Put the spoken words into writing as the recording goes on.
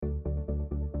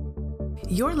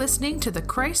You're listening to the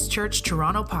Christ Church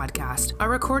Toronto podcast, a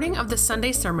recording of the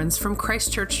Sunday sermons from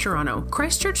Christ Church Toronto.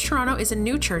 Christ Church Toronto is a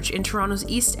new church in Toronto's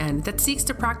East End that seeks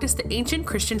to practice the ancient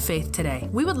Christian faith today.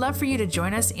 We would love for you to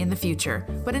join us in the future,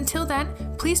 but until then,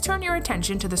 please turn your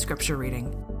attention to the scripture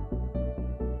reading.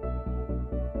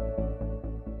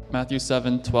 Matthew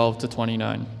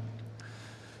 7:12-29.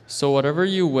 So whatever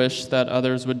you wish that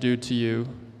others would do to you,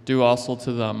 do also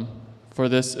to them, for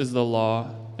this is the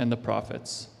law and the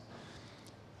prophets.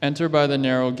 Enter by the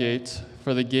narrow gate,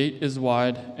 for the gate is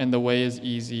wide and the way is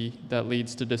easy that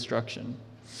leads to destruction,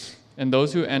 and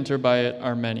those who enter by it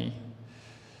are many.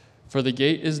 For the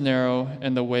gate is narrow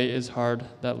and the way is hard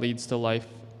that leads to life,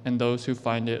 and those who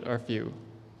find it are few.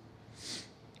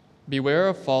 Beware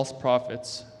of false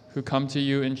prophets who come to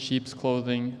you in sheep's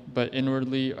clothing, but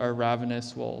inwardly are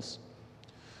ravenous wolves.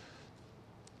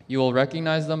 You will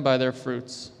recognize them by their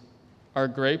fruits. Are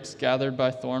grapes gathered by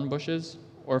thorn bushes,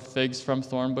 or figs from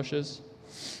thorn bushes?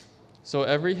 So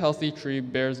every healthy tree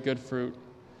bears good fruit,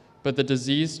 but the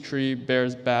diseased tree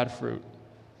bears bad fruit.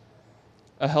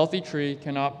 A healthy tree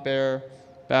cannot bear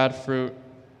bad fruit,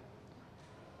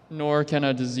 nor can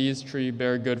a diseased tree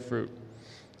bear good fruit.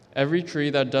 Every tree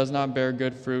that does not bear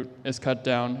good fruit is cut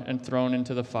down and thrown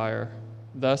into the fire.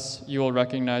 Thus you will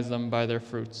recognize them by their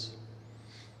fruits.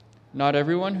 Not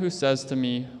everyone who says to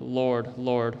me, Lord,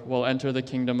 Lord, will enter the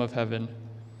kingdom of heaven,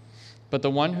 but the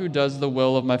one who does the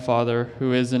will of my Father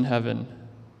who is in heaven.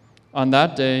 On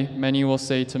that day, many will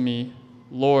say to me,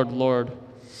 Lord, Lord,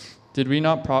 did we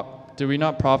not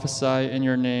prophesy in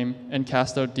your name and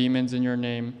cast out demons in your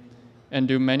name and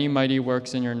do many mighty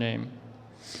works in your name?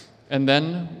 And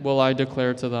then will I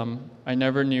declare to them, I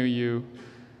never knew you.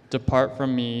 Depart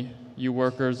from me, you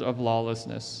workers of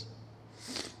lawlessness.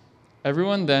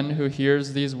 Everyone then who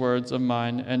hears these words of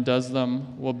mine and does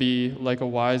them will be like a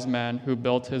wise man who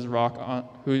built his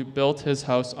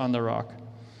house on the rock.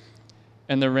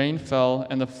 And the rain fell,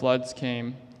 and the floods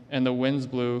came, and the winds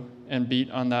blew and beat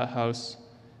on that house,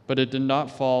 but it did not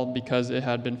fall because it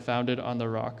had been founded on the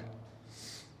rock.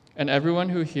 And everyone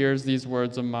who hears these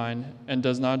words of mine and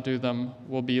does not do them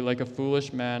will be like a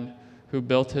foolish man who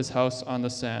built his house on the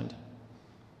sand.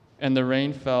 And the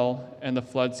rain fell, and the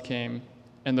floods came,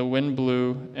 and the wind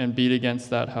blew and beat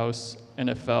against that house, and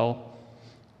it fell,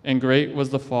 and great was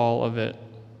the fall of it.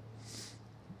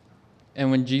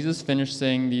 And when Jesus finished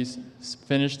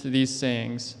these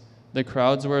sayings, the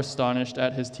crowds were astonished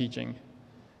at his teaching,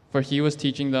 for he was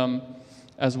teaching them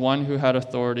as one who had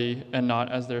authority and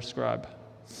not as their scribe.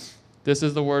 This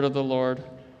is the word of the Lord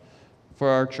for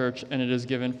our church, and it is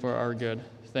given for our good.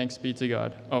 Thanks be to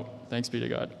God. Thanks be to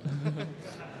God.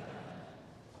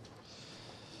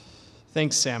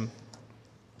 Thanks, Sam.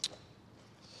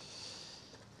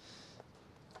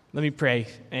 Let me pray,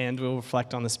 and we'll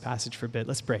reflect on this passage for a bit.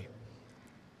 Let's pray.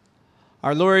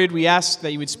 Our Lord, we ask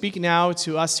that you would speak now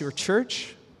to us, your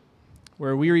church. We're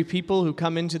a weary people who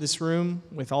come into this room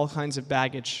with all kinds of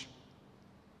baggage.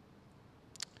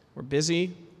 We're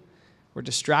busy. We're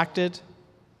distracted.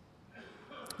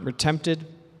 We're tempted.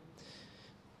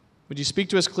 Would you speak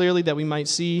to us clearly that we might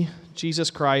see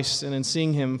Jesus Christ and in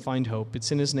seeing him find hope?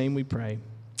 It's in his name we pray.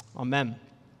 Amen.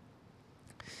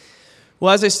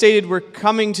 Well, as I stated,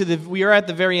 we are at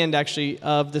the very end, actually,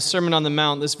 of the Sermon on the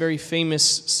Mount, this very famous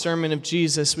sermon of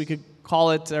Jesus. We could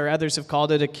call it, or others have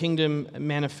called it, a kingdom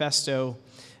manifesto.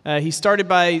 He started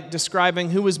by describing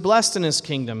who was blessed in his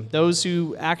kingdom. Those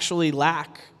who actually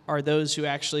lack are those who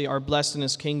actually are blessed in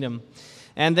his kingdom.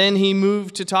 And then he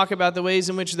moved to talk about the ways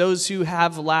in which those who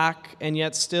have lack and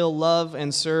yet still love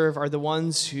and serve are the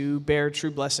ones who bear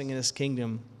true blessing in his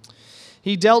kingdom.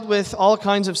 He dealt with all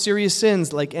kinds of serious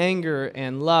sins like anger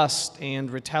and lust and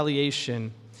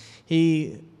retaliation.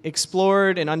 He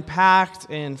explored and unpacked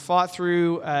and fought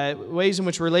through ways in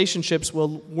which relationships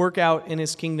will work out in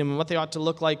his kingdom and what they ought to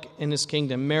look like in his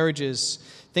kingdom. Marriages,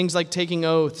 things like taking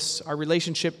oaths, our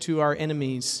relationship to our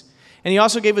enemies. And he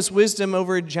also gave us wisdom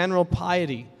over general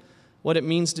piety, what it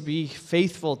means to be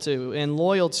faithful to and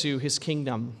loyal to his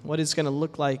kingdom, what it's going to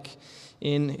look like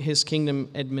in his kingdom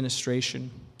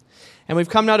administration. And we've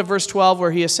come now to verse 12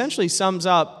 where he essentially sums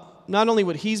up not only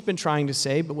what he's been trying to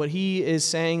say, but what he is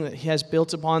saying that he has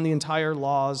built upon the entire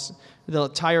law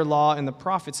and the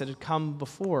prophets that had come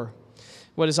before,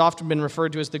 what has often been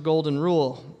referred to as the golden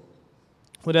rule.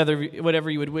 Whatever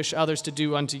you would wish others to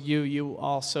do unto you, you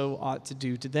also ought to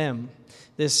do to them.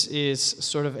 This is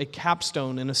sort of a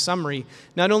capstone and a summary,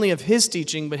 not only of his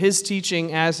teaching, but his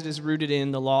teaching as it is rooted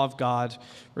in the law of God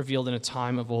revealed in a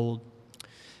time of old.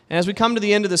 And as we come to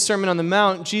the end of the Sermon on the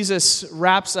Mount, Jesus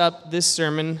wraps up this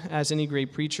sermon, as any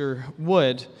great preacher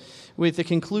would, with a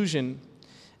conclusion.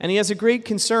 And he has a great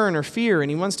concern or fear, and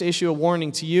he wants to issue a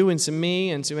warning to you and to me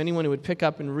and to anyone who would pick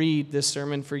up and read this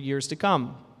sermon for years to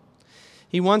come.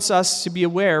 He wants us to be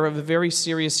aware of a very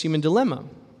serious human dilemma,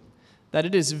 that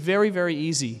it is very, very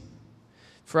easy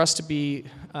for us to be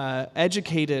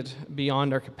educated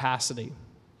beyond our capacity.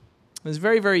 It's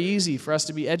very, very easy for us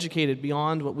to be educated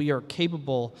beyond what we are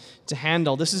capable to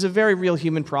handle. This is a very real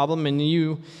human problem, and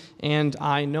you and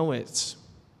I know it.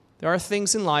 There are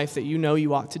things in life that you know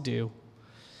you ought to do,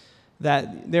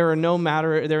 that there are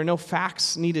no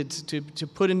facts needed to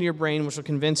put into your brain which will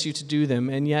convince you to do them,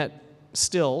 and yet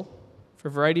still, for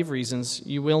a variety of reasons,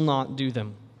 you will not do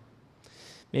them.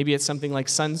 Maybe it's something like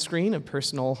sunscreen, a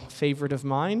personal favorite of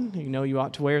mine. You know you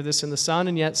ought to wear this in the sun,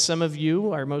 and yet some of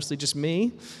you, or mostly just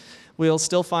me, will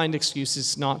still find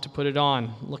excuses not to put it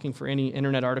on, looking for any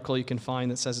internet article you can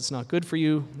find that says it's not good for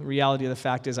you. The reality of the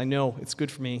fact is I know it's good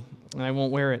for me, and I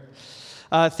won't wear it.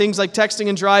 Things like texting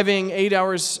and driving, 8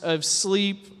 hours of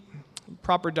sleep,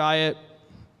 proper diet.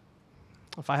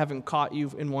 If I haven't caught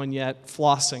you in one yet,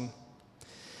 flossing.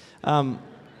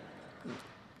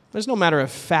 There's no matter of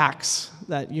facts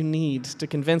that you need to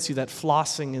convince you that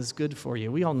flossing is good for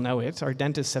you. We all know it. Our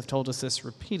dentists have told us this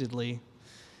repeatedly.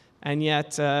 And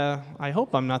yet, I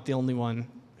hope I'm not the only one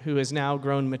who has now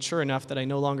grown mature enough that I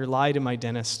no longer lie to my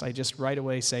dentist. I just right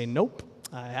away say, nope,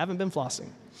 I haven't been flossing.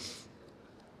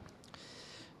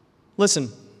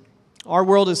 Listen, our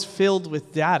world is filled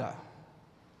with data.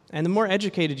 And the more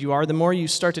educated you are, the more you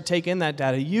start to take in that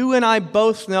data. You and I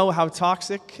both know how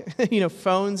toxic,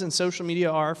 phones and social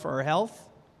media are for our health.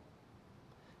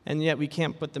 And yet we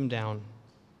can't put them down.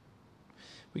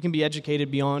 We can be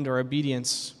educated beyond our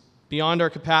obedience, beyond our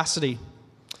capacity,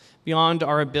 beyond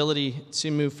our ability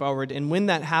to move forward. And when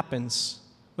that happens,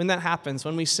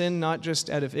 when we sin not just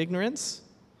out of ignorance,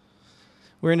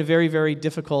 we're in a very, very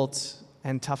difficult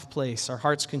and tough place. Our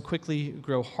hearts can quickly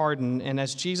grow hardened. And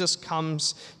as Jesus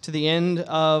comes to the end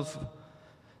of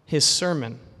his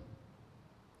sermon,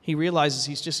 he realizes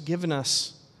he's just given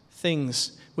us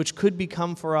things which could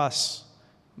become for us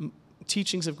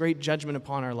teachings of great judgment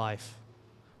upon our life.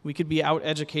 We could be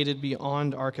out-educated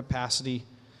beyond our capacity,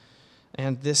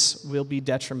 and this will be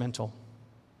detrimental.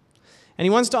 And he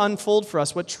wants to unfold for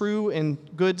us what true and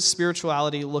good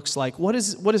spirituality looks like. What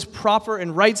does proper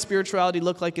and right spirituality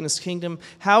look like in his kingdom?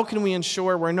 How can we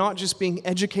ensure we're not just being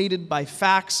educated by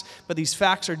facts, but these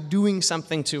facts are doing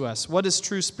something to us? What does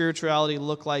true spirituality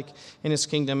look like in his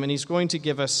kingdom? And he's going to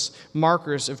give us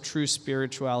markers of true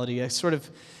spirituality,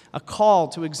 a call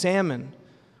to examine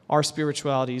our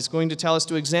spirituality. He's going to tell us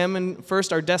to examine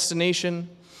first our destination,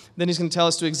 then he's going to tell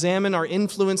us to examine our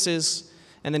influences,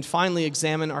 and then finally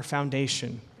examine our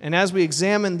foundation. And as we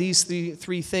examine these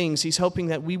three things, he's hoping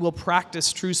that we will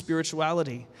practice true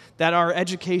spirituality, that our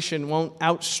education won't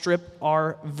outstrip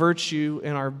our virtue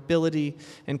and our ability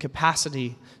and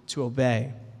capacity to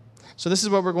obey. So this is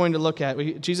what we're going to look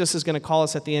at. Jesus is going to call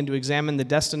us at the end to examine the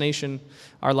destination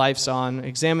our life's on,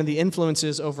 examine the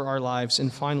influences over our lives,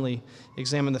 and finally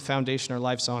examine the foundation our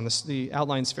life's on. The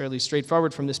outline's fairly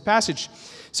straightforward from this passage.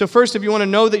 So first, if you want to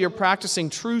know that you're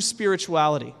practicing true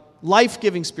spirituality,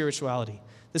 life-giving spirituality,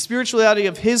 the spirituality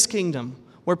of his kingdom,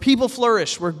 where people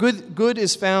flourish, where good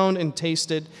is found and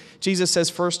tasted, Jesus says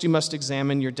first you must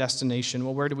examine your destination.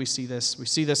 Well, where do we see this? We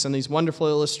see this in these wonderful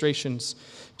illustrations.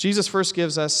 Jesus first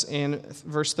gives us in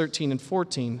verse 13 and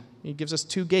 14, he gives us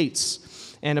two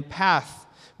gates and a path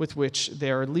with which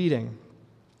they are leading.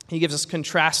 He gives us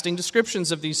contrasting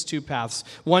descriptions of these two paths.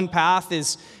 One path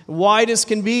is wide as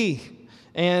can be,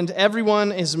 and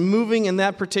everyone is moving in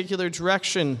that particular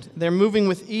direction. They're moving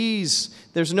with ease.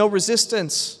 There's no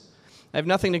resistance. I have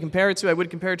nothing to compare it to. I would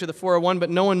compare it to the 401, but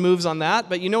no one moves on that.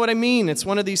 But you know what I mean. It's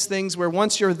one of these things where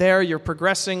once you're there, you're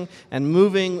progressing and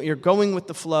moving. You're going with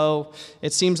the flow.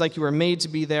 It seems like you were made to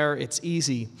be there. It's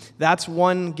easy. That's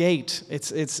one gate.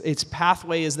 Its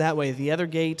pathway is that way. The other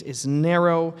gate is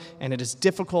narrow, and it is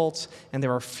difficult, and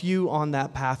there are few on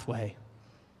that pathway.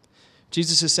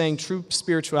 Jesus is saying true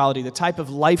spirituality, the type of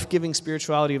life-giving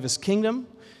spirituality of his kingdom,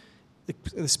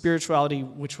 the spirituality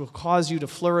which will cause you to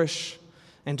flourish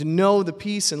and to know the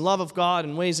peace and love of God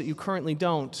in ways that you currently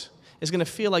don't, is going to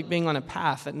feel like being on a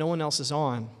path that no one else is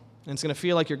on. And it's going to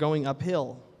feel like you're going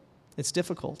uphill. It's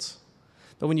difficult.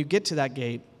 But when you get to that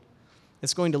gate,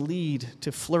 it's going to lead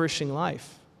to flourishing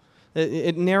life.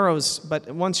 It narrows, but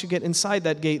once you get inside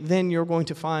that gate, then you're going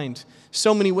to find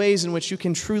so many ways in which you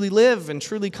can truly live and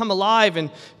truly come alive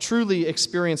and truly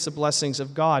experience the blessings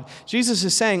of God. Jesus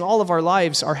is saying all of our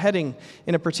lives are heading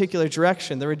in a particular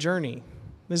direction. They're a journey.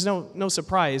 There's no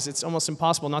surprise. It's almost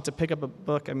impossible not to pick up a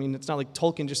book. I mean, it's not like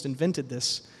Tolkien just invented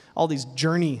this. All these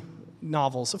journey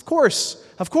novels. Of course.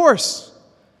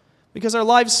 Because our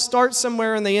lives start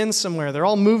somewhere and they end somewhere. They're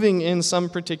all moving in some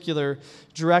particular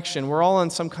direction. We're all on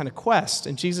some kind of quest.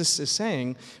 And Jesus is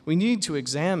saying we need to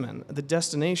examine the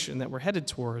destination that we're headed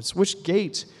towards. Which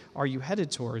gate are you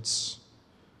headed towards?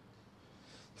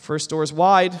 The first door is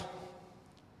wide.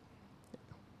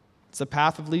 It's the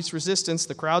path of least resistance.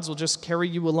 The crowds will just carry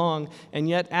you along. And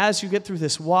yet, as you get through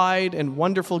this wide and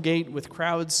wonderful gate with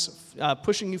crowds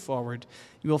pushing you forward,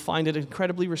 you will find it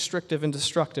incredibly restrictive and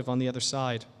destructive on the other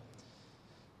side.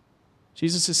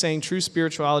 Jesus is saying true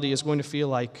spirituality is going to feel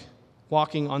like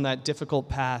walking on that difficult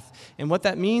path. And what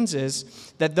that means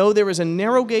is that though there is a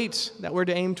narrow gate that we're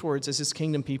to aim towards as his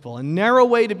kingdom people, a narrow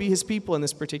way to be his people in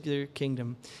this particular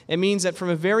kingdom, it means that from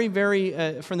the very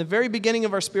beginning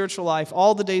of our spiritual life,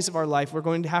 all the days of our life, we're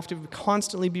going to have to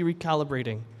constantly be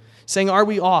recalibrating, saying, are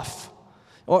we off?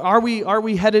 Or are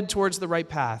we headed towards the right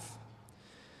path?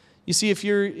 You see, if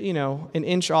you're, an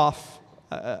inch off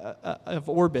of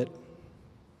orbit,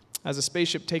 as a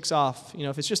spaceship takes off,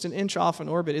 if it's just an inch off in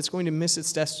orbit, it's going to miss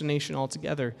its destination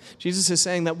altogether. Jesus is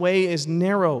saying that way is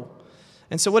narrow.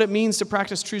 And so what it means to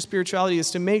practice true spirituality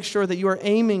is to make sure that you are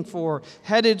aiming for,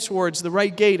 headed towards the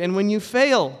right gate. And when you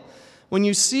fail, when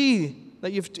you see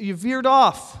that you've veered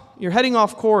off, you're heading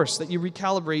off course, that you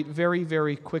recalibrate very,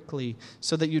 very quickly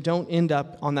so that you don't end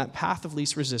up on that path of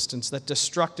least resistance, that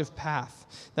destructive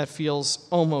path that feels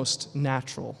almost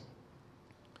natural.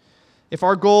 If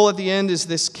our goal at the end is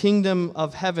this kingdom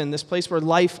of heaven, this place where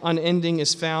life unending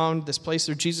is found, this place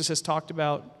that Jesus has talked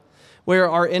about, where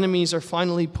our enemies are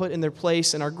finally put in their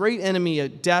place, and our great enemy,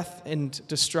 death and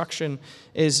destruction,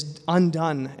 is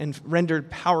undone and rendered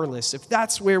powerless, if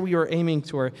that's where we are aiming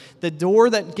toward, the door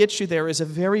that gets you there is a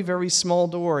very, very small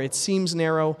door. It seems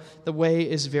narrow. The way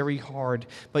is very hard.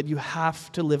 But you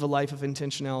have to live a life of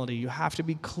intentionality. You have to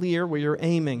be clear where you're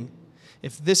aiming.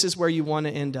 If this is where you want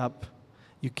to end up,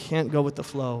 you can't go with the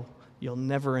flow. You'll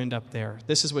never end up there.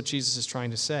 This is what Jesus is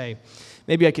trying to say.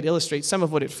 Maybe I could illustrate some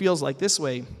of what it feels like this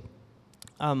way.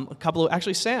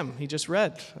 Sam, he just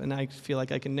read, and I feel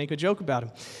like I can make a joke about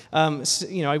him.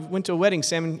 I went to a wedding,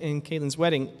 Sam and Caitlin's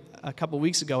wedding, a couple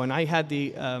weeks ago, and I had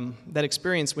that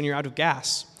experience when you're out of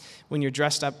gas, when you're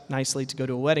dressed up nicely to go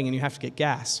to a wedding and you have to get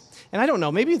gas. And I don't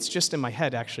know, maybe it's just in my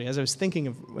head, actually. As I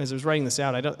was writing this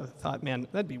out, I thought, man,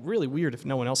 that'd be really weird if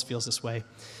no one else feels this way.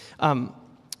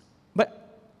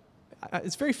 But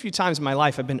it's very few times in my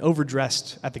life I've been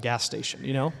overdressed at the gas station,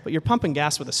 But you're pumping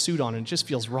gas with a suit on and it just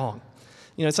feels wrong.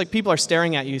 It's like people are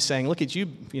staring at you saying, look at you,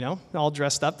 all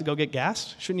dressed up to go get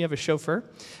gas. Shouldn't you have a chauffeur?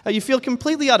 You feel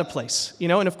completely out of place,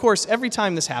 And of course, every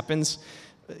time this happens,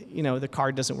 the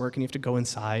card doesn't work and you have to go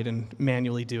inside and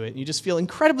manually do it. You just feel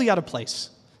incredibly out of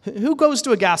place. Who goes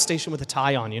to a gas station with a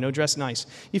tie on, dressed nice?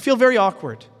 You feel very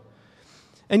awkward.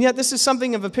 And yet this is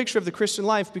something of a picture of the Christian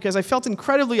life because I felt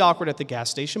incredibly awkward at the gas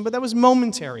station, but that was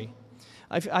momentary.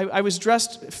 I was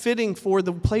dressed fitting for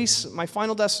the place, my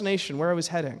final destination, where I was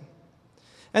heading.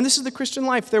 And this is the Christian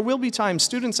life. There will be times,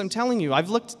 students, I'm telling you, I've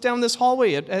looked down this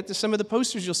hallway at some of the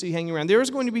posters you'll see hanging around. There's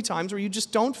going to be times where you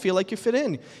just don't feel like you fit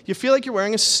in. You feel like you're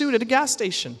wearing a suit at a gas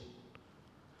station.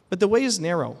 But the way is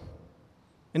narrow,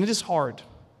 and it is hard.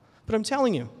 But I'm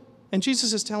telling you, and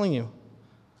Jesus is telling you,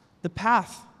 the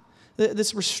path,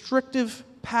 this restrictive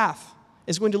path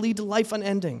is going to lead to life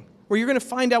unending, where you're going to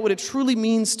find out what it truly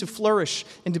means to flourish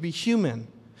and to be human,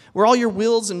 where all your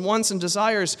wills and wants and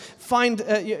desires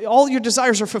all your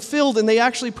desires are fulfilled and they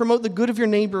actually promote the good of your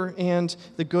neighbor and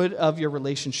the good of your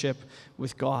relationship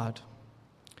with God.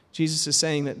 Jesus is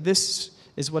saying that this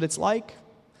is what it's like,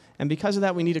 and because of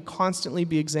that, we need to constantly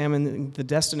be examining the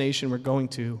destination we're going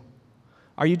to.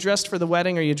 Are you dressed for the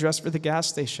wedding? Or are you dressed for the gas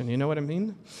station? You know what I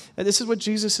mean? And this is what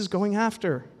Jesus is going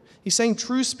after. He's saying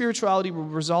true spirituality will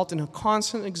result in a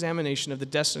constant examination of the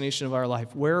destination of our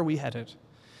life. Where are we headed?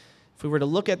 If we were to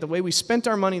look at the way we spent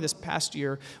our money this past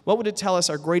year, what would it tell us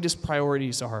our greatest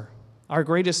priorities are, our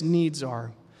greatest needs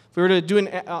are? If we were to do an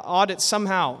audit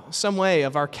somehow, some way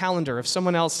of our calendar, if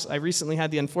someone else, I recently had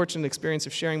the unfortunate experience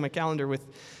of sharing my calendar with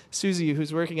Susie,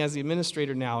 who's working as the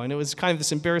administrator now, and it was kind of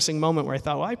this embarrassing moment where I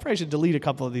thought, well, I probably should delete a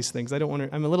couple of these things. I'm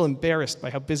a little embarrassed by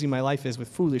how busy my life is with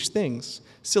foolish things,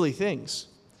 silly things.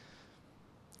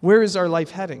 Where is our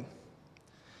life heading?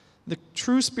 The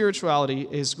true spirituality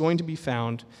is going to be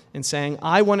found in saying,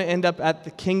 I want to end up at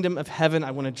the kingdom of heaven.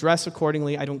 I want to dress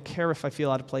accordingly. I don't care if I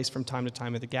feel out of place from time to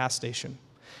time at the gas station.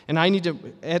 And I need to,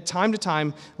 at time to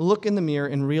time, look in the mirror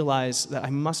and realize that I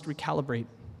must recalibrate.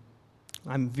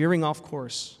 I'm veering off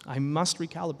course. I must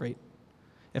recalibrate.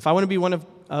 If I want to be one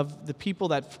of the people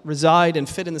that reside and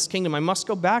fit in this kingdom, I must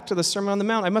go back to the Sermon on the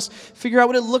Mount. I must figure out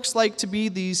what it looks like to be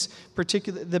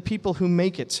the people who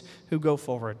make it, who go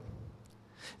forward.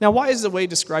 Now, why is the way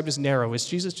described as narrow? Is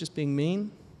Jesus just being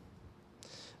mean?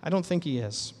 I don't think he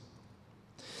is.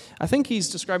 I think he's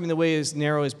describing the way as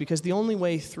narrow is because the only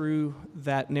way through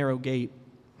that narrow gate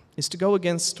is to go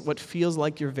against what feels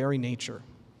like your very nature.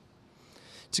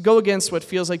 To go against what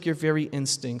feels like your very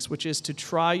instincts, which is to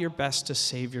try your best to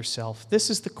save yourself. This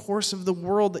is the course of the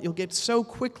world that you'll get so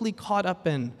quickly caught up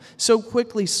in, so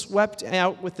quickly swept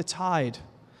out with the tide.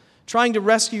 Trying to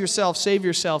rescue yourself, save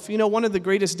yourself. You know, one of the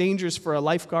greatest dangers for a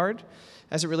lifeguard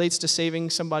as it relates to saving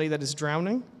somebody that is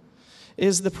drowning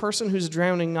is the person who's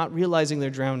drowning not realizing they're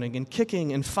drowning and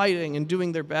kicking and fighting and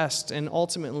doing their best and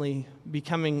ultimately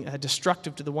becoming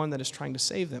destructive to the one that is trying to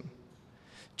save them.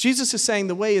 Jesus is saying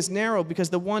the way is narrow because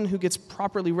the one who gets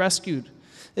properly rescued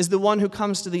is the one who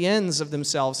comes to the ends of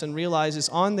themselves and realizes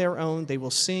on their own they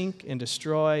will sink and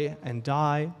destroy and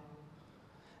die.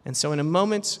 And so in a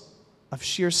moment of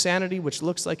sheer sanity, which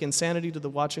looks like insanity to the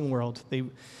watching world,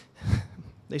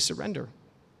 they surrender.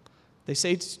 They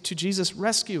say to Jesus,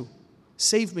 rescue,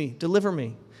 save me, deliver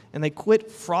me. And they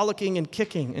quit frolicking and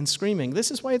kicking and screaming.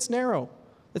 This is why it's narrow.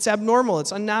 It's abnormal.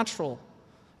 It's unnatural.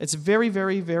 It's very,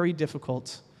 very, very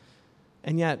difficult.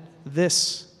 And yet,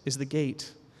 this is the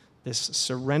gate. This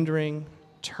surrendering,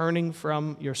 turning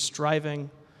from your striving,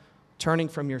 turning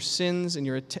from your sins and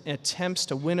your attempts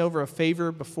to win over a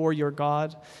favor before your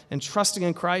God, and trusting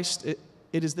in Christ.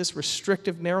 It is this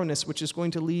restrictive narrowness which is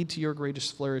going to lead to your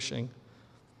greatest flourishing.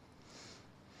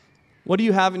 What do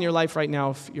you have in your life right now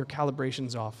if your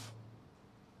calibration's off?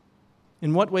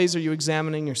 In what ways are you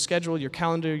examining your schedule, your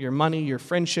calendar, your money, your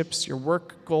friendships, your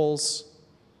work goals?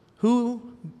 Who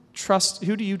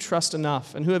do you trust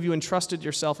enough, and who have you entrusted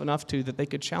yourself enough to that they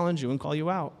could challenge you and call you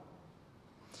out?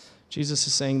 Jesus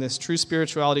is saying this. True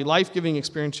spirituality, life-giving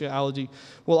experientiality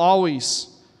will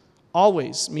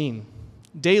always mean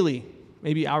daily,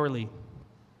 maybe hourly,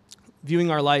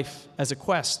 viewing our life as a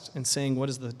quest and saying, what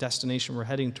is the destination we're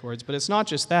heading towards? But it's not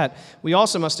just that. We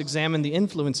also must examine the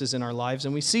influences in our lives,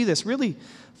 and we see this really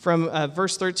from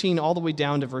verse 13 all the way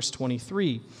down to verse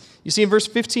 23. You see, in verse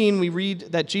 15, we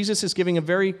read that Jesus is giving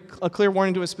a clear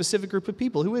warning to a specific group of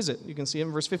people. Who is it? You can see it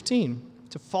in verse 15.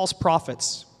 To false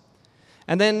prophets.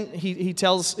 And then he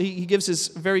gives his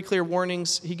very clear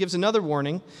warnings. He gives another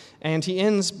warning, and he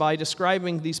ends by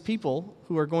describing these people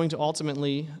who are going to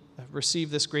ultimately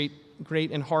receive this great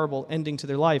and horrible ending to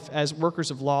their life as workers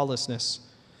of lawlessness.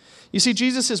 You see,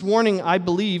 Jesus is warning, I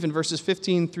believe, in verses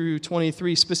 15 through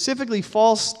 23, specifically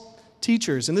false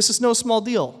teachers. And this is no small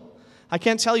deal. I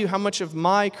can't tell you how much of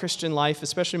my Christian life,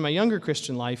 especially my younger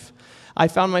Christian life, I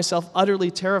found myself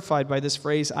utterly terrified by this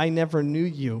phrase, I never knew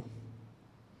you.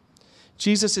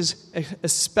 Jesus is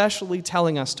especially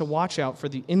telling us to watch out for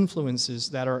the influences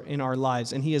that are in our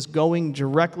lives, and he is going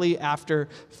directly after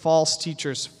false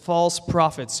teachers, false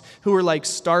prophets, who are like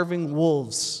starving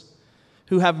wolves,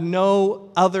 who have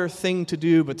no other thing to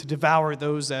do but to devour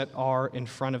those that are in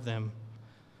front of them.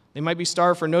 They might be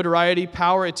starved for notoriety,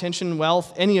 power, attention,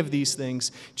 wealth, any of these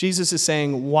things. Jesus is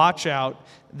saying, watch out.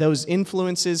 Those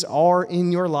influences are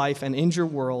in your life and in your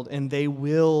world, and they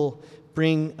will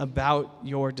bring about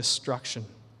your destruction.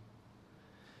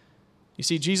 You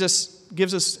see, Jesus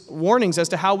gives us warnings as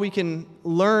to how we can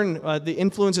learn the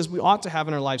influences we ought to have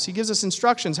in our lives. He gives us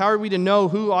instructions. How are we to know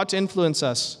who ought to influence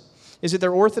us? Is it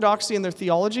their orthodoxy and their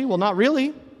theology? Well, not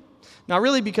really. Not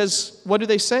really, because what do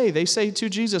they say? They say to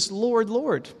Jesus, Lord,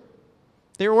 Lord.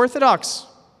 They're orthodox.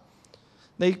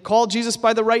 They call Jesus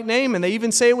by the right name, and they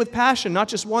even say it with passion, not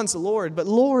just once, Lord, but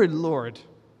Lord, Lord.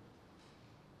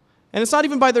 And it's not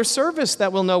even by their service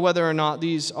that we'll know whether or not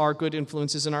these are good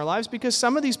influences in our lives, because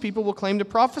some of these people will claim to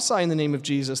prophesy in the name of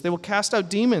Jesus. They will cast out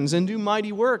demons and do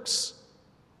mighty works.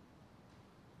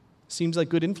 Seems like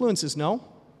good influences, no?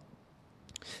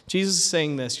 Jesus is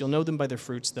saying this, you'll know them by their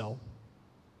fruits, though.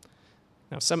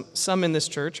 Now, some in this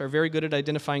church are very good at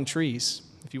identifying trees.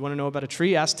 If you want to know about a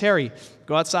tree, ask Terry.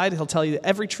 Go outside, he'll tell you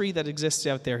every tree that exists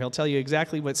out there. He'll tell you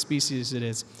exactly what species it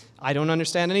is. I don't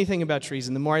understand anything about trees,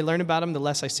 and the more I learn about them, the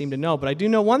less I seem to know. But I do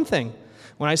know one thing.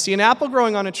 When I see an apple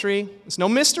growing on a tree, it's no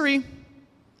mystery.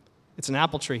 It's an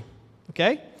apple tree,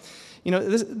 okay? You know,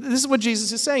 this is what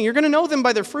Jesus is saying. You're going to know them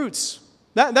by their fruits.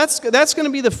 That's going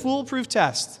to be the foolproof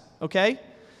test, okay?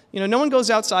 You know, no one goes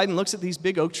outside and looks at these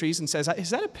big oak trees and says,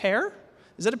 is that a pear?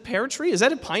 Is that a pear tree? Is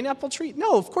that a pineapple tree?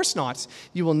 No, of course not.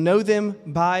 You will know them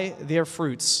by their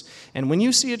fruits. And when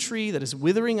you see a tree that is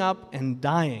withering up and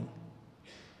dying,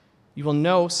 you will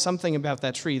know something about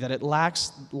that tree, that it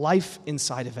lacks life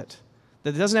inside of it,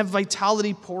 that it doesn't have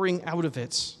vitality pouring out of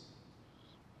it.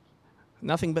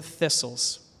 Nothing but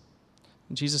thistles.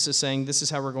 And Jesus is saying this is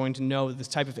how we're going to know the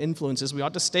type of influences we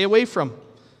ought to stay away from.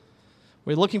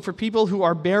 We're looking for people who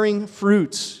are bearing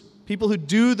fruit, people who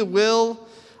do the will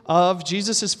of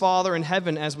Jesus' Father in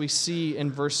heaven, as we see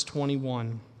in verse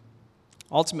 21.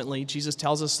 Ultimately, Jesus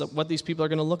tells us what these people are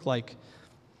going to look like.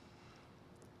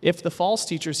 If the false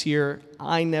teachers hear,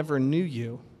 "I never knew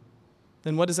you,"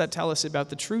 then what does that tell us about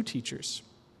the true teachers?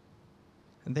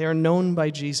 And they are known by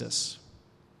Jesus.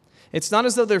 It's not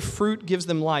as though their fruit gives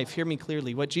them life. Hear me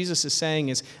clearly. What Jesus is saying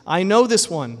is, I know this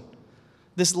one.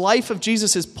 This life of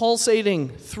Jesus is pulsating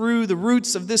through the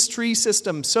roots of this tree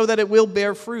system so that it will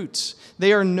bear fruit.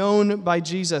 They are known by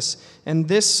Jesus, and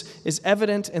this is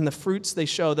evident in the fruits they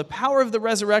show. The power of the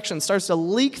resurrection starts to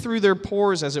leak through their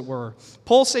pores, as it were,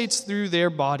 pulsates through their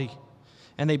body,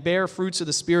 and they bear fruits of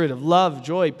the Spirit of love,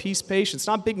 joy, peace, patience.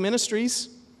 Not big ministries,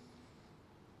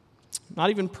 not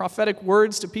even prophetic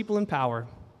words to people in power.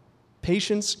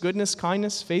 Patience, goodness,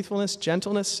 kindness, faithfulness,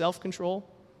 gentleness, self-control.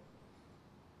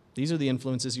 These are the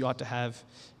influences you ought to have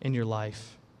in your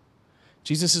life.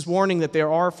 Jesus is warning that there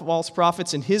are false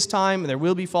prophets in his time, and there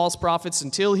will be false prophets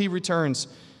until he returns.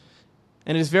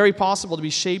 And it is very possible to be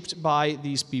shaped by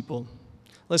these people.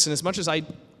 Listen, as much as I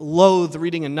loathe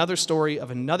reading another story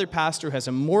of another pastor who has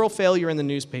a moral failure in the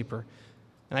newspaper,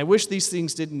 and I wish these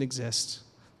things didn't exist,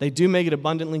 they do make it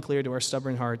abundantly clear to our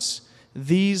stubborn hearts.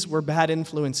 These were bad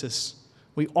influences.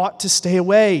 We ought to stay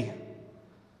away.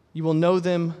 You will know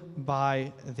them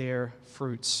by their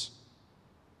fruits.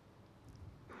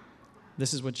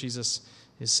 This is what Jesus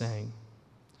is saying.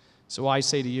 So I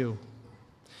say to you,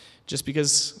 just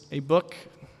because a book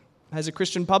has a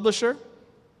Christian publisher,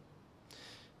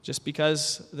 just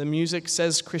because the music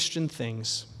says Christian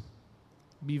things,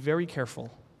 be very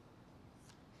careful.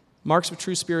 Marks of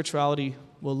true spirituality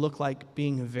will look like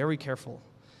being very careful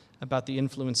about the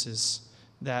influences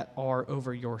that are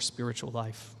over your spiritual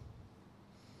life.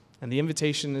 And the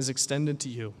invitation is extended to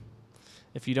you.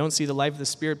 If you don't see the life of the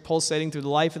Spirit pulsating through the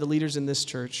life of the leaders in this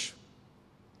church,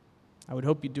 I would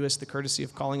hope you'd do us the courtesy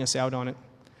of calling us out on it.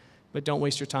 But don't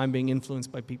waste your time being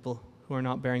influenced by people who are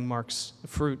not bearing marks, the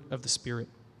fruit of the Spirit.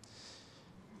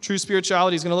 True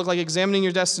spirituality is going to look like examining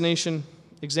your destination,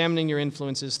 examining your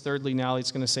influences. Thirdly, now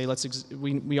it's going to say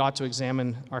we ought to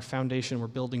examine our foundation we're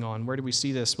building on. Where do we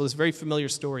see this? Well, it's a very familiar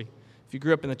story. If you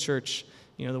grew up in the church,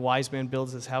 you know, the wise man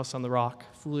builds his house on the rock.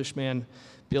 Foolish man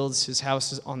builds his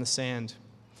house on the sand.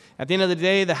 At the end of the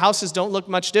day, the houses don't look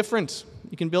much different.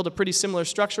 You can build a pretty similar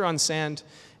structure on sand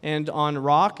and on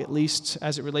rock, at least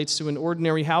as it relates to an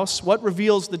ordinary house. What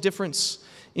reveals the difference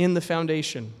in the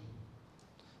foundation?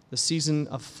 The season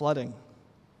of flooding.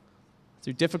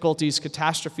 Through difficulties,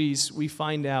 catastrophes, we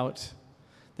find out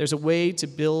there's a way to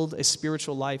build a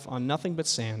spiritual life on nothing but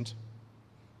sand.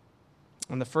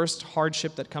 And the first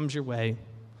hardship that comes your way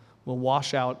will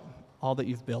wash out all that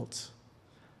you've built.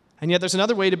 And yet there's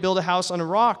another way to build a house on a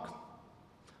rock,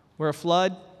 where a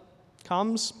flood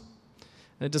comes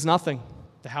and it does nothing.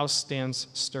 The house stands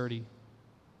sturdy.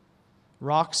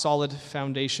 Rock-solid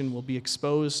foundation will be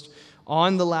exposed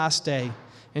on the last day.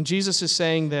 And Jesus is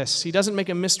saying this. He doesn't make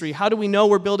a mystery. How do we know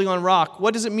we're building on rock?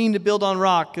 What does it mean to build on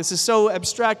rock? This is so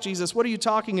abstract, Jesus. What are you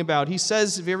talking about? He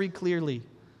says very clearly,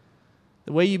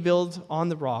 the way you build on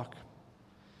the rock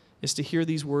is to hear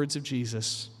these words of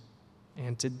Jesus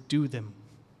and to do them.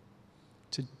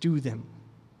 To do them.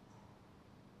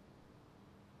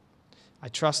 I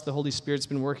trust the Holy Spirit's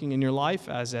been working in your life,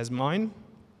 as mine,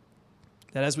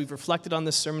 that as we've reflected on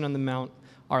this Sermon on the Mount,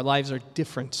 our lives are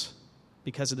different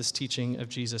because of this teaching of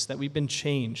Jesus, that we've been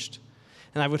changed.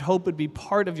 And I would hope it would be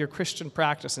part of your Christian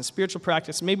practice and spiritual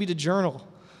practice, maybe to journal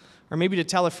or maybe to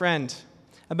tell a friend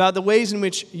about the ways in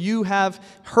which you have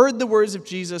heard the words of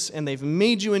Jesus and they've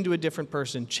made you into a different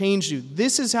person, changed you.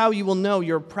 This is how you will know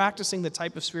you're practicing the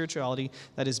type of spirituality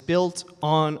that is built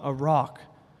on a rock,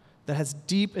 that has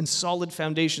deep and solid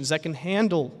foundations, that can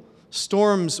handle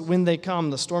storms when they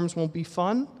come. The storms won't be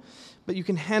fun, but you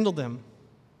can handle them.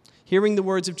 Hearing the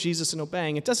words of Jesus and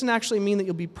obeying. It doesn't actually mean that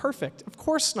you'll be perfect. Of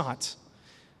course not.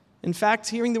 In fact,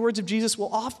 hearing the words of Jesus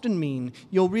will often mean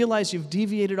you'll realize you've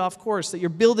deviated off course, that you're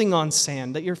building on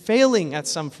sand, that you're failing at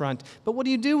some front. But what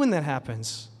do you do when that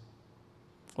happens?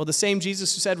 Well, the same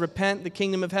Jesus who said, "Repent, the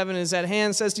kingdom of heaven is at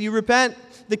hand," says to you, "Repent,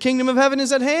 the kingdom of heaven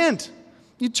is at hand."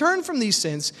 You turn from these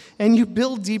sins and you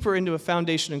build deeper into a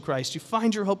foundation in Christ. You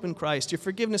find your hope in Christ, your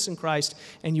forgiveness in Christ,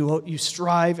 and you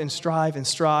strive and strive and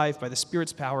strive by the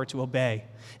Spirit's power to obey.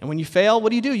 And when you fail,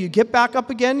 what do? You get back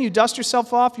up again, you dust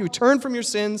yourself off, you turn from your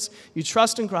sins, you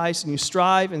trust in Christ, and you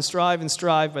strive and strive and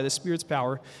strive by the Spirit's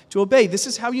power to obey. This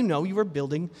is how you know you are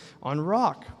building on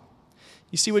rock.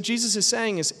 You see, what Jesus is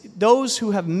saying is those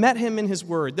who have met him in his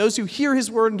word, those who hear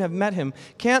his word and have met him,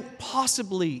 can't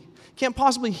possibly can't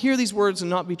possibly hear these words and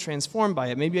not be transformed by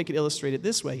it. Maybe I could illustrate it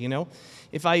this way,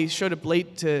 If I showed up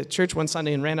late to church one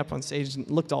Sunday and ran up on stage and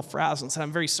looked all frazzled and said,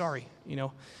 I'm very sorry,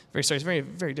 very sorry. It's a very,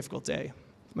 very difficult day.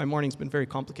 My morning's been very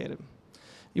complicated.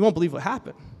 You won't believe what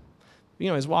happened.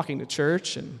 I was walking to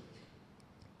church and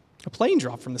a plane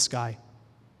dropped from the sky.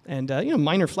 And,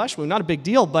 minor flesh wound, not a big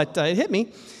deal, but it hit me.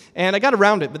 And I got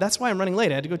around it, but that's why I'm running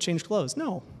late. I had to go change clothes.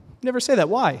 No, never say that.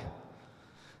 Why?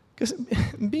 Because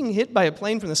being hit by a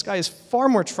plane from the sky is far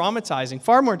more traumatizing,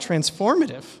 far more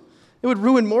transformative. It would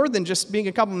ruin more than just being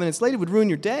a couple minutes late. It would ruin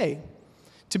your day.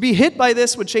 To be hit by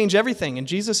this would change everything. And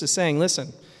Jesus is saying,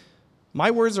 listen,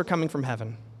 my words are coming from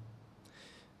heaven.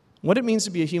 What it means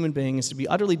to be a human being is to be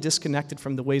utterly disconnected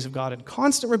from the ways of God and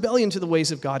constant rebellion to the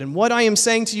ways of God. And what I am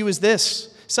saying to you is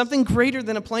this: something greater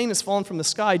than a plane has fallen from the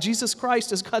sky. Jesus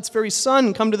Christ is God's very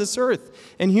Son come to this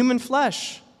earth in human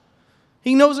flesh.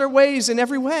 He knows our ways in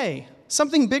every way.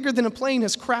 Something bigger than a plane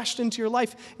has crashed into your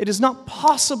life. It is not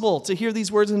possible to hear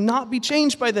these words and not be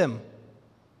changed by them.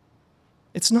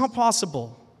 It's not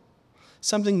possible.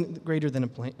 Something greater than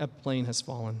a plane has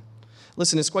fallen.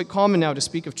 Listen, it's quite common now to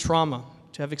speak of trauma,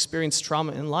 to have experienced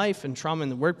trauma in life and trauma in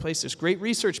the workplace. There's great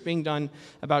research being done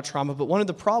about trauma, but one of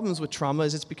the problems with trauma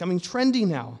is it's becoming trendy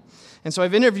now. And so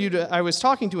I was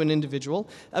talking to an individual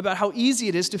about how easy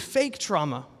it is to fake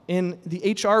trauma in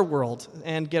the HR world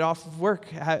and get out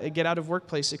of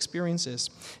workplace experiences.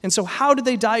 And so how do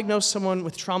they diagnose someone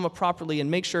with trauma properly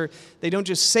and make sure they don't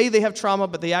just say they have trauma,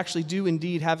 but they actually do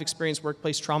indeed have experienced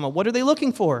workplace trauma? What are they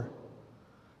looking for?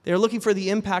 They're looking for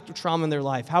the impact of trauma in their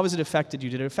life. How has it affected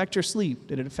you? Did it affect your sleep?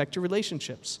 Did it affect your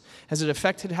relationships? Has it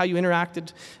affected how you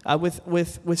interacted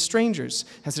with strangers?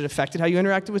 Has it affected how you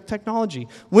interacted with technology?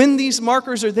 When these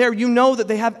markers are there, you know that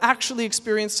they have actually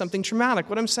experienced something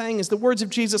traumatic. What I'm saying is the words of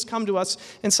Jesus come to us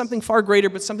in something far greater,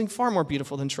 but something far more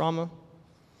beautiful than trauma.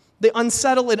 They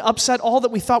unsettle and upset all that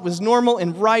we thought was normal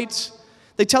and right.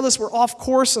 They tell us we're off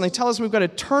course, and they tell us we've got to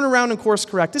turn around and course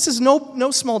correct. This is no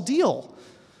small deal.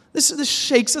 This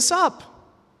shakes us up.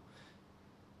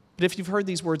 But if you've heard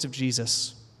these words of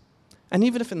Jesus, and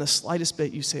even if in the slightest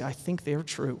bit you say, I think they're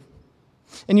true,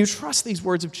 and you trust these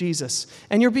words of Jesus,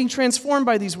 and you're being transformed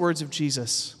by these words of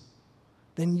Jesus,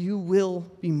 then you will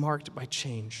be marked by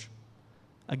change.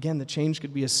 Again, the change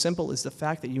could be as simple as the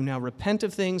fact that you now repent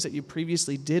of things that you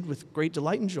previously did with great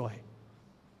delight and joy.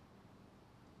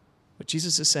 But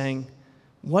Jesus is saying,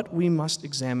 what we must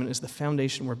examine is the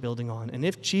foundation we're building on. And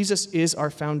if Jesus is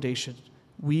our foundation,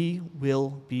 we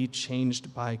will be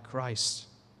changed by Christ.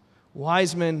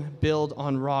 Wise men build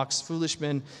on rocks. Foolish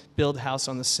men build a house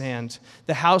on the sand.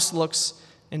 The house looks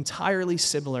entirely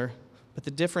similar, but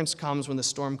the difference comes when the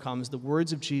storm comes. The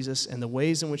words of Jesus and the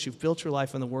ways in which you've built your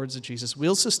life on the words of Jesus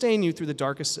will sustain you through the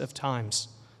darkest of times.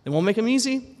 They won't make them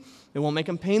easy. They won't make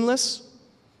them painless.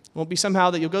 It won't be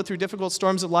somehow that you'll go through difficult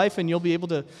storms of life and you'll be able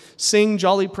to sing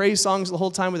jolly praise songs the whole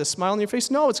time with a smile on your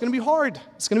face. No, it's going to be hard.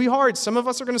 It's going to be hard. Some of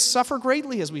us are going to suffer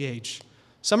greatly as we age.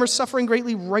 Some are suffering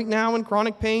greatly right now in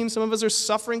chronic pain. Some of us are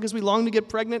suffering because we long to get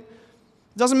pregnant.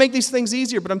 It doesn't make these things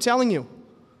easier, but I'm telling you,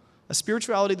 a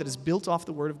spirituality that is built off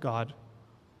the Word of God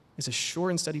is a sure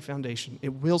and steady foundation. It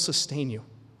will sustain you.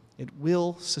 It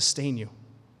will sustain you.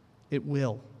 It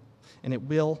will. And it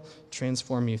will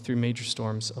transform you through major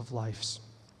storms of life.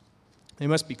 It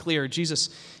must be clear,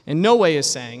 Jesus in no way is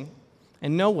saying,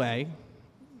 in no way,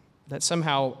 that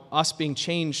somehow us being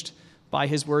changed by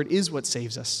His Word is what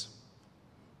saves us.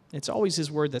 It's always His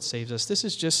Word that saves us. This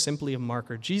is just simply a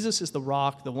marker. Jesus is the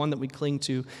rock, the one that we cling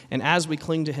to, and as we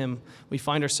cling to Him, we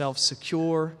find ourselves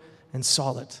secure and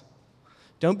solid.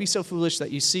 Don't be so foolish that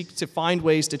you seek to find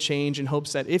ways to change in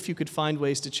hopes that if you could find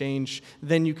ways to change,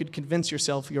 then you could convince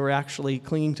yourself you're actually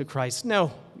clinging to Christ.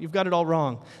 No, you've got it all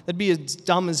wrong. That'd be as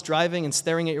dumb as driving and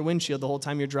staring at your windshield the whole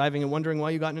time you're driving and wondering why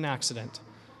you got in an accident.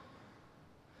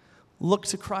 Look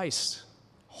to Christ.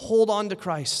 Hold on to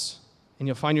Christ, and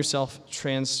you'll find yourself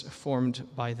transformed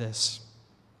by this.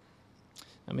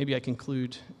 Now, maybe I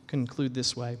conclude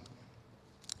this way.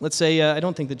 Let's say, I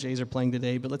don't think the Jays are playing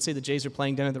today, but let's say the Jays are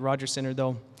playing down at the Rogers Center,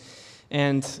 though.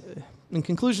 And in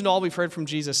conclusion to all we've heard from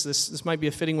Jesus, this might be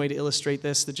a fitting way to illustrate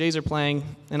this. The Jays are playing,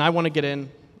 and I want to get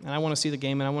in, and I want to see the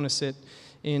game, and I want to sit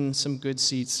in some good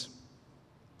seats.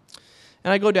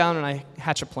 And I go down and I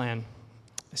hatch a plan.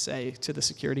 I say to the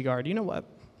security guard, you know what?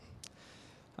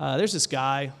 There's this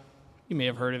guy. You may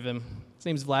have heard of him. His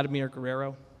name's Vladimir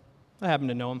Guerrero. I happen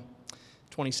to know him.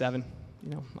 27.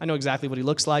 I know exactly what he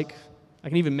looks like. I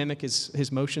can even mimic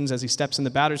his motions as he steps in the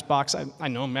batter's box. I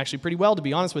know him actually pretty well, to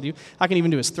be honest with you. I can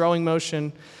even do his throwing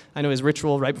motion. I know his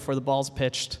ritual right before the ball's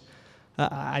pitched.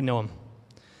 I know him.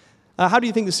 How do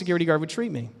you think the security guard would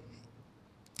treat me?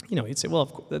 He'd say,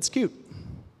 well, that's cute.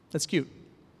 That's cute.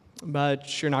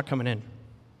 But you're not coming in.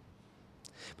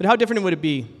 But how different would it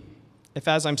be if,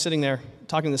 as I'm sitting there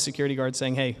talking to the security guard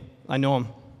saying, hey, I know him,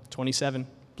 27,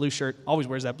 blue shirt, always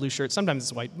wears that blue shirt. Sometimes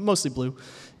it's white, mostly blue,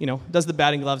 does the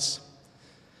batting gloves.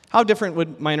 How different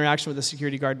would my interaction with the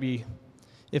security guard be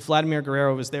if Vladimir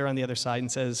Guerrero was there on the other side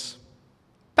and says,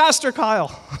 Pastor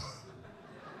Kyle,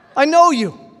 I know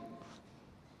you.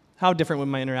 How different would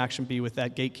my interaction be with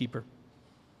that gatekeeper?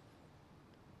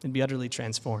 It'd be utterly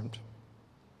transformed.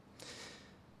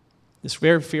 This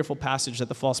very fearful passage that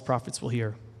the false prophets will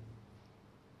hear,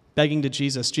 begging to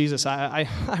Jesus, I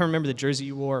remember the jersey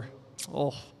you wore.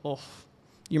 Oh.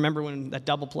 You remember when that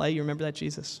double play? You remember that,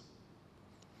 Jesus?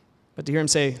 But to hear him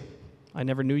say, I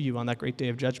never knew you on that great day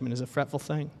of judgment is a fretful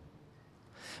thing.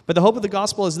 But the hope of the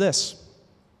gospel is this.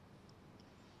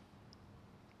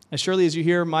 As surely as you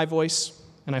hear my voice,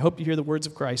 and I hope you hear the words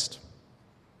of Christ,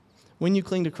 when you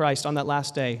cling to Christ on that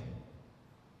last day,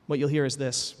 what you'll hear is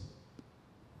this.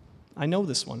 I know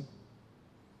this one.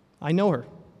 I know her.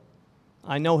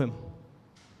 I know him.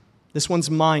 This one's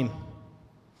mine.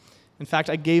 In fact,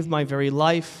 I gave my very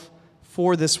life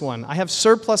for this one. I have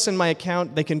surplus in my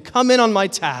account. They can come in on my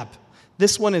tab.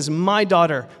 This one is my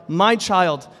daughter, my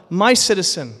child, my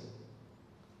citizen.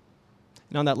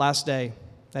 And on that last day,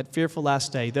 that fearful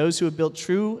last day, those who have built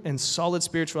true and solid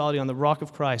spirituality on the rock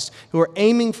of Christ, who are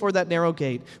aiming for that narrow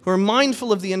gate, who are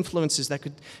mindful of the influences that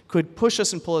could push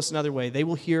us and pull us another way, they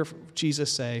will hear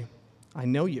Jesus say, I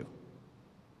know you.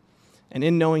 And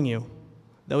in knowing you,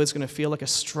 though it's going to feel like a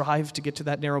strive to get to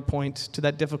that narrow point, to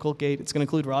that difficult gate, it's going to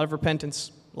include a lot of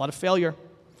repentance, a lot of failure.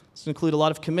 It's going to include a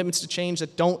lot of commitments to change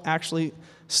that don't actually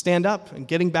stand up and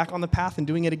getting back on the path and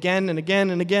doing it again and again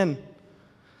and again.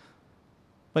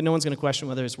 But no one's going to question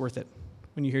whether it's worth it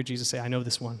when you hear Jesus say, I know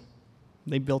this one.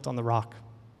 They built on the rock.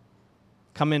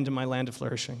 Come into my land of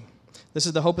flourishing. This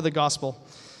is the hope of the gospel.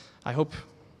 I hope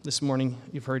this morning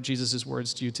you've heard Jesus'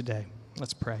 words to you today.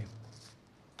 Let's pray.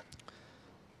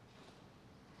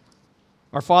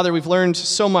 Our Father, we've learned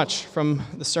so much from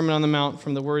the Sermon on the Mount,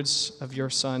 from the words of your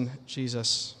Son,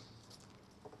 Jesus.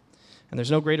 And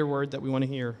there's no greater word that we want to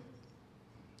hear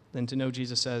than to know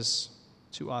Jesus says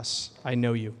to us, I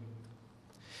know you.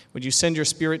 Would you send your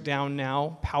Spirit down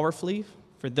now powerfully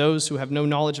for those who have no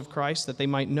knowledge of Christ, that they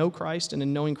might know Christ, and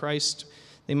in knowing Christ,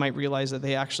 they might realize that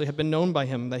they actually have been known by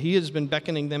him, that he has been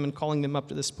beckoning them and calling them up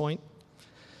to this point.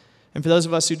 And for those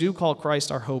of us who do call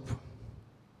Christ our hope,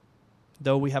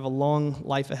 though we have a long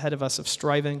life ahead of us of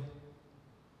striving,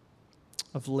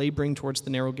 of laboring towards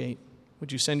the narrow gate,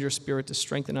 would you send your Spirit to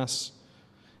strengthen us,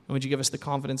 and would you give us the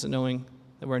confidence in knowing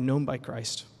that we're known by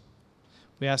Christ?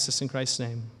 We ask this in Christ's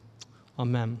name.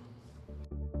 Amen.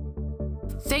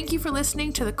 Thank you for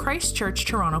listening to the Christ Church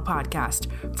Toronto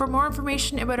podcast. For more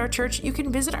information about our church, you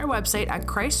can visit our website at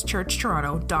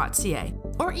christchurchtoronto.ca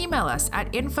or email us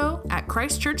at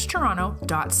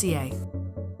info@christchurchtoronto.ca.